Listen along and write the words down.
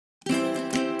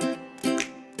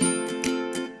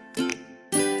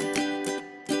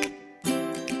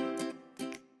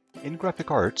In graphic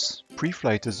arts,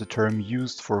 preflight is a term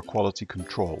used for quality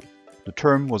control. The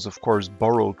term was of course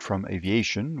borrowed from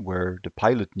aviation, where the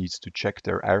pilot needs to check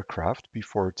their aircraft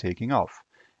before taking off,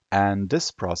 and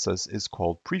this process is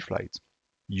called preflight.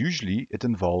 Usually it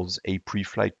involves a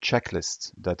preflight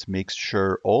checklist that makes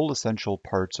sure all essential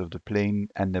parts of the plane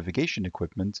and navigation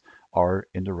equipment are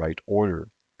in the right order.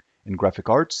 In graphic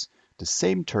arts, the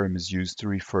same term is used to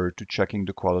refer to checking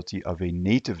the quality of a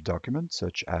native document,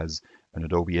 such as an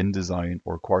Adobe InDesign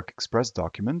or Quark Express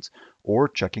document, or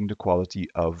checking the quality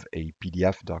of a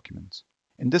PDF document.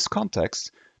 In this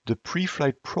context, the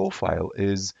pre-flight profile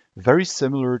is very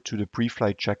similar to the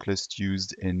pre-flight checklist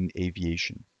used in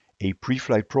aviation. A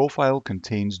pre-flight profile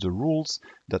contains the rules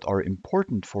that are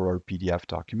important for our PDF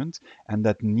document and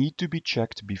that need to be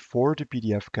checked before the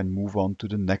PDF can move on to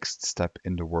the next step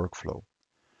in the workflow.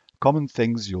 Common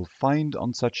things you'll find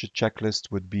on such a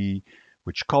checklist would be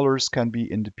which colors can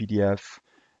be in the PDF,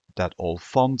 that all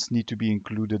fonts need to be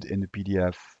included in the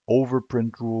PDF,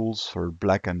 overprint rules for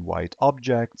black and white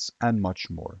objects, and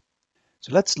much more.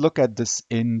 So let's look at this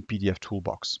in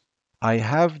pdfToolbox. I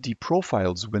have the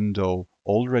Profiles window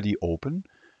already open.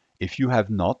 If you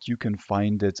have not, you can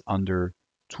find it under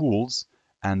Tools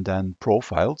and then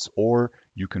Profiles, or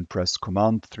you can press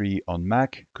Command 3 on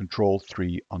Mac, Control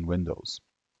 3 on Windows.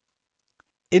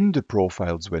 In the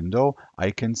Profiles window,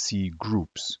 I can see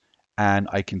groups, and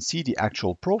I can see the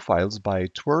actual profiles by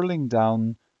twirling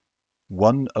down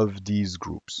one of these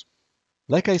groups.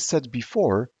 Like I said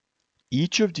before,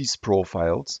 each of these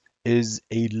profiles is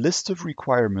a list of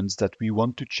requirements that we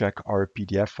want to check our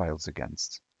PDF files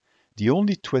against. The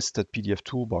only twist that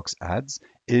pdfToolbox adds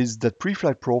is that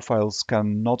preflight profiles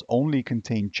can not only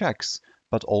contain checks,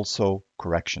 but also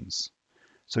corrections.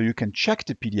 So you can check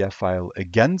the PDF file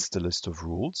against the list of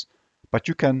rules, but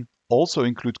you can also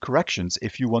include corrections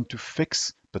if you want to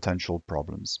fix potential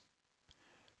problems.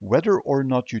 Whether or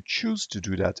not you choose to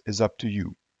do that is up to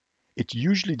you. It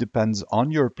usually depends on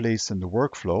your place in the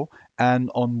workflow and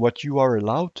on what you are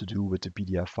allowed to do with the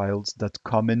PDF files that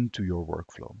come into your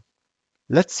workflow.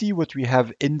 Let's see what we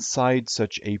have inside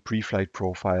such a preflight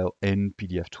profile in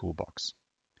pdfToolbox.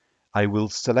 I will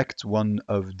select one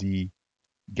of the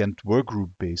Gantt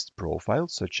workgroup-based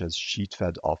profiles, such as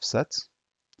sheet-fed offset,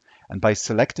 and by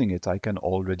selecting it, I can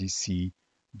already see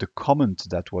the comment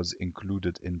that was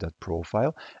included in that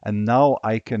profile, and now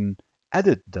I can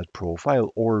edit that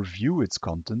profile or view its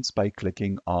contents by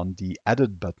clicking on the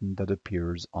Edit button that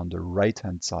appears on the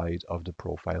right-hand side of the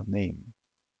profile name.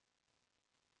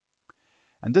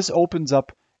 And this opens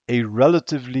up a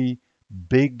relatively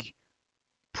big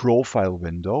profile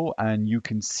window, and you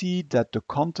can see that the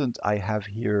content I have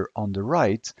here on the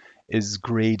right is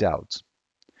grayed out.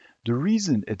 The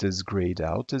reason it is grayed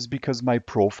out is because my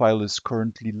profile is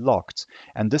currently locked,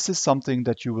 and this is something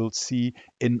that you will see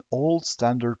in all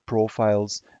standard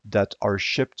profiles that are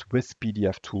shipped with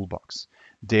pdfToolbox.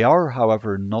 They are,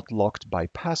 however, not locked by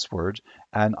password,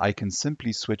 and I can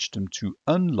simply switch them to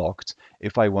unlocked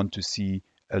if I want to see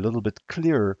a little bit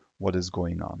clearer what is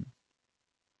going on.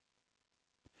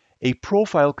 A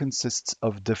profile consists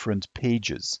of different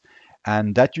pages,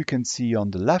 and that you can see on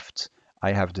the left.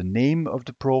 I have the name of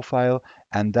the profile,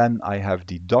 and then I have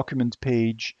the document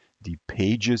page, the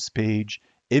pages page,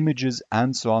 images,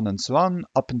 and so on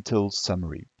up until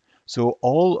summary. So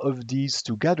all of these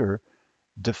together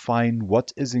define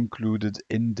what is included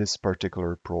in this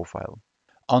particular profile.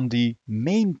 On the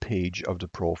main page of the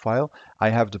profile, I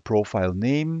have the profile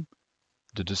name,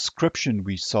 the description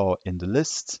we saw in the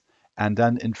list, and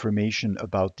then information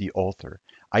about the author.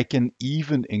 I can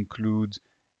even include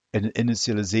an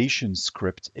initialization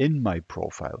script in my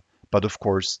profile, but of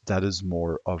course that is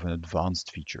more of an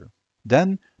advanced feature.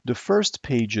 Then the first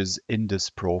pages in this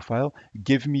profile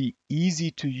give me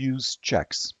easy to use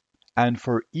checks, and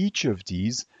for each of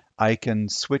these I can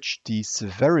switch the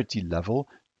severity level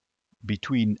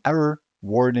between error,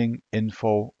 warning,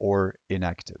 info, or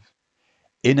inactive.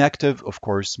 Inactive, of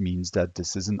course, means that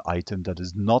this is an item that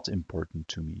is not important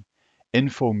to me.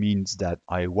 Info means that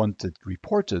I want it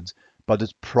reported, but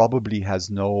it probably has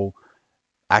no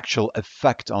actual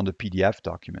effect on the PDF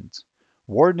document.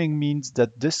 Warning means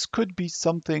that this could be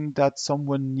something that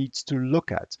someone needs to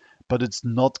look at, but it's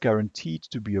not guaranteed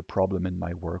to be a problem in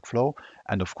my workflow.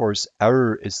 And of course,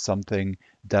 error is something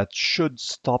that should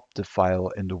stop the file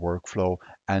in the workflow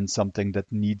and something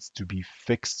that needs to be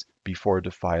fixed before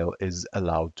the file is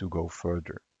allowed to go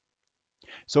further.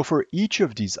 So for each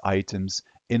of these items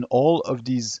in all of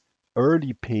these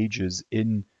early pages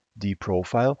in the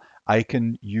profile, I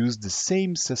can use the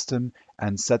same system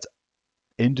and set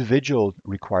individual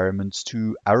requirements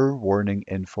to error, warning,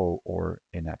 info, or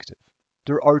inactive.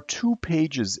 There are two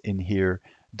pages in here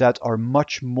that are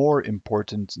much more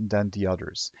important than the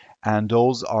others, and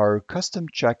those are custom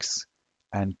checks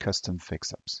and custom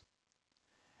fix-ups.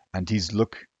 And these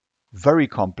look very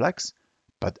complex,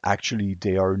 but actually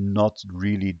they are not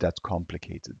really that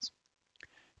complicated.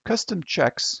 Custom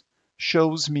checks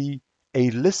shows me a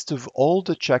list of all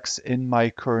the checks in my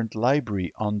current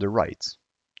library on the right.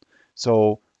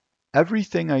 So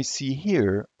everything I see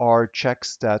here are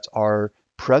checks that are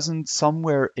present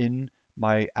somewhere in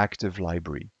my active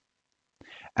library.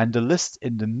 And the list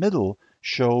in the middle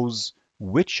shows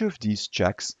which of these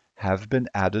checks have been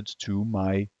added to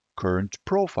my current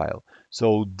profile.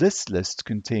 So this list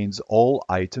contains all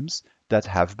items that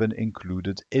have been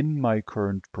included in my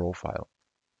current profile.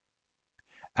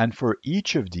 And for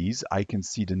each of these, I can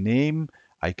see the name,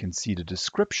 I can see the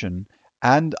description,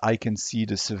 and I can see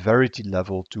the severity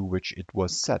level to which it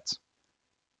was set.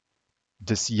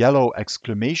 This yellow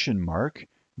exclamation mark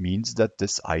means that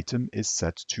this item is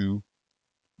set to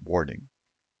warning.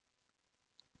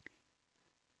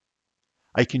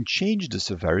 I can change the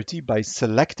severity by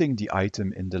selecting the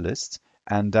item in the list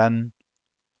and then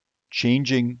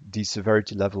changing the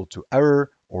severity level to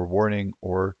error or warning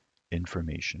or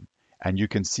information. And you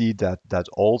can see that that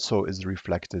also is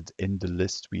reflected in the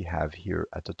list we have here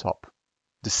at the top.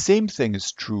 The same thing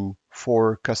is true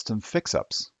for custom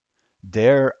fix-ups.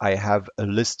 There I have a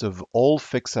list of all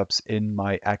fix-ups in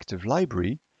my active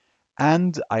library,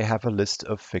 and I have a list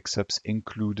of fix-ups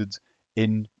included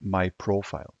in my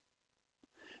profile.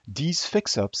 These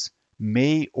fix-ups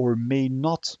may or may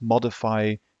not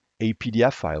modify a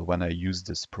PDF file when I use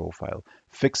this profile.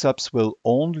 Fix-ups will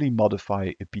only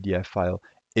modify a PDF file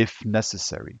if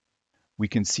necessary. We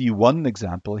can see one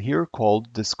example here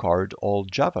called discard all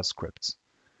JavaScript.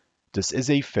 This is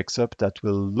a fix-up that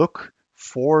will look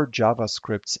for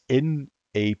JavaScripts in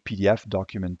a PDF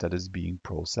document that is being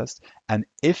processed, and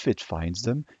if it finds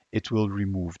them, it will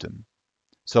remove them.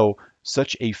 So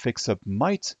such a fix-up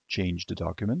might change the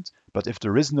document, but if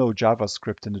there is no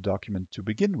JavaScript in the document to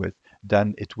begin with,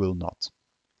 then it will not.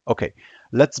 Okay,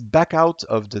 let's back out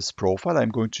of this profile.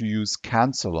 I'm going to use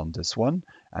cancel on this one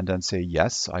and then say,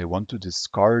 yes, I want to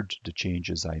discard the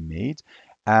changes I made,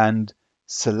 and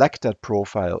select that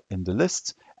profile in the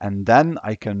list, and then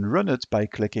I can run it by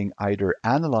clicking either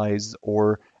Analyze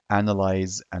or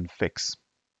Analyze and Fix.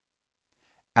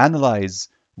 Analyze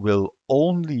will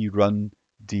only run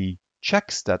the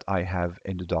checks that I have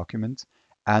in the document.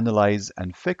 Analyze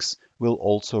and Fix will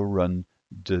also run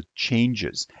the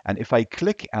changes. And if I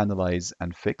click Analyze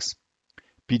and Fix,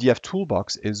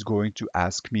 pdfToolbox is going to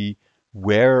ask me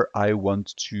where I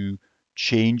want to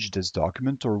change this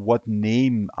document or what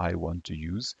name I want to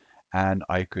use. And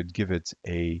I could give it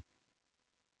a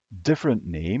different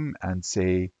name and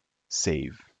say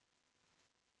Save.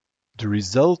 The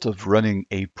result of running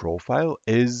a profile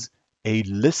is a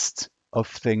list of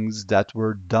things that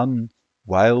were done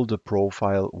while the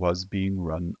profile was being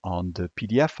run on the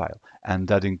PDF file. And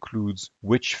that includes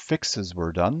which fixes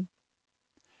were done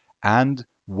and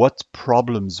what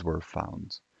problems were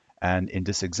found. And in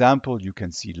this example, you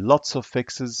can see lots of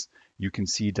fixes. You can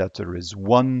see that there is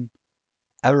one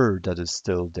error that is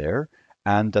still there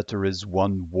and that there is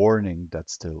one warning that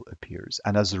still appears.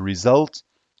 And as a result,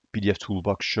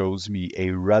 pdfToolbox shows me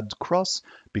a red cross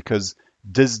because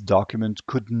this document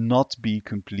could not be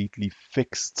completely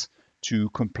fixed to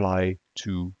comply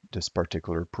to this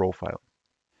particular profile.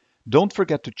 Don't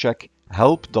forget to check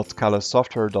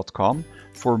help.calasoftware.com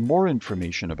for more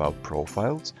information about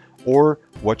profiles, or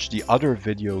watch the other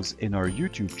videos in our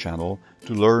YouTube channel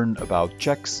to learn about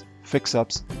checks,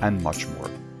 fix-ups, and much more.